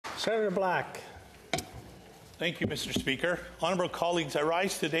Senator Black. Thank you, Mr. Speaker. Honourable colleagues, I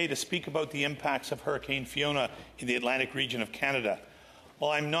rise today to speak about the impacts of Hurricane Fiona in the Atlantic region of Canada.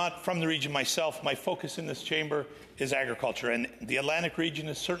 While I'm not from the region myself, my focus in this chamber is agriculture, and the Atlantic region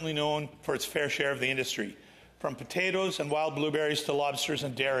is certainly known for its fair share of the industry. From potatoes and wild blueberries to lobsters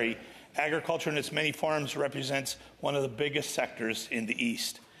and dairy, agriculture in its many forms represents one of the biggest sectors in the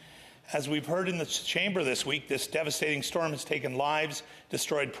East. As we've heard in the chamber this week, this devastating storm has taken lives,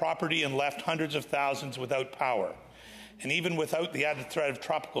 destroyed property, and left hundreds of thousands without power. And even without the added threat of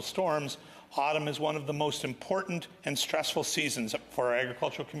tropical storms, autumn is one of the most important and stressful seasons for our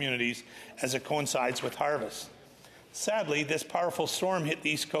agricultural communities as it coincides with harvest. Sadly, this powerful storm hit the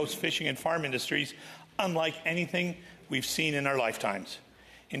East Coast fishing and farm industries unlike anything we've seen in our lifetimes.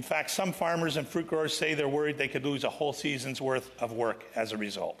 In fact, some farmers and fruit growers say they're worried they could lose a whole season's worth of work as a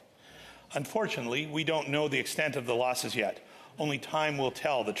result. Unfortunately, we don't know the extent of the losses yet. Only time will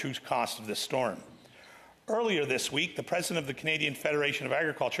tell the true cost of this storm. Earlier this week, the President of the Canadian Federation of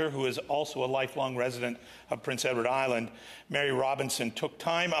Agriculture, who is also a lifelong resident of Prince Edward Island, Mary Robinson, took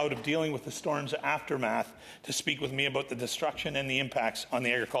time out of dealing with the storm's aftermath to speak with me about the destruction and the impacts on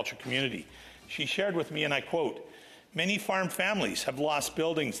the agriculture community. She shared with me, and I quote, "Many farm families have lost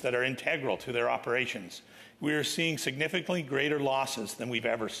buildings that are integral to their operations. We are seeing significantly greater losses than we've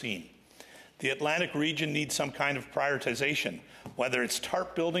ever seen. The Atlantic region needs some kind of prioritization, whether it's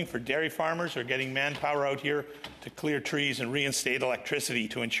tarp building for dairy farmers or getting manpower out here to clear trees and reinstate electricity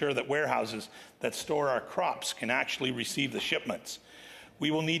to ensure that warehouses that store our crops can actually receive the shipments. We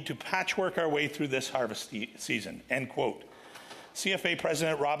will need to patchwork our way through this harvest season," end quote. CFA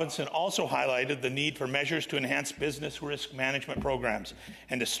President Robinson also highlighted the need for measures to enhance business risk management programs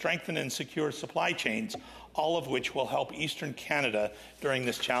and to strengthen and secure supply chains, all of which will help Eastern Canada during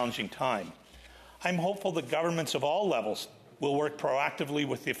this challenging time. I'm hopeful that governments of all levels will work proactively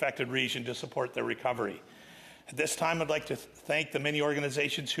with the affected region to support their recovery. At this time, I'd like to thank the many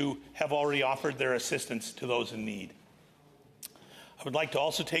organizations who have already offered their assistance to those in need. I would like to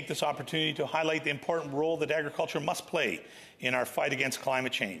also take this opportunity to highlight the important role that agriculture must play in our fight against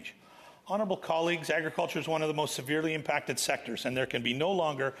climate change. Honourable colleagues, agriculture is one of the most severely impacted sectors, and there can be no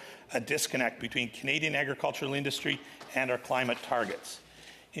longer a disconnect between Canadian agricultural industry and our climate targets.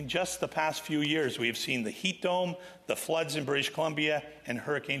 In just the past few years, we have seen the heat dome, the floods in British Columbia, and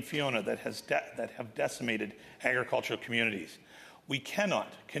Hurricane Fiona that have decimated agricultural communities. We cannot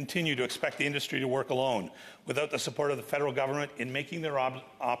continue to expect the industry to work alone without the support of the federal government in making their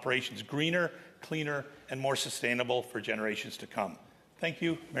operations greener, cleaner, and more sustainable for generations to come. Thank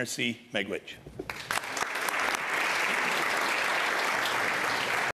you. Merci. Megwich.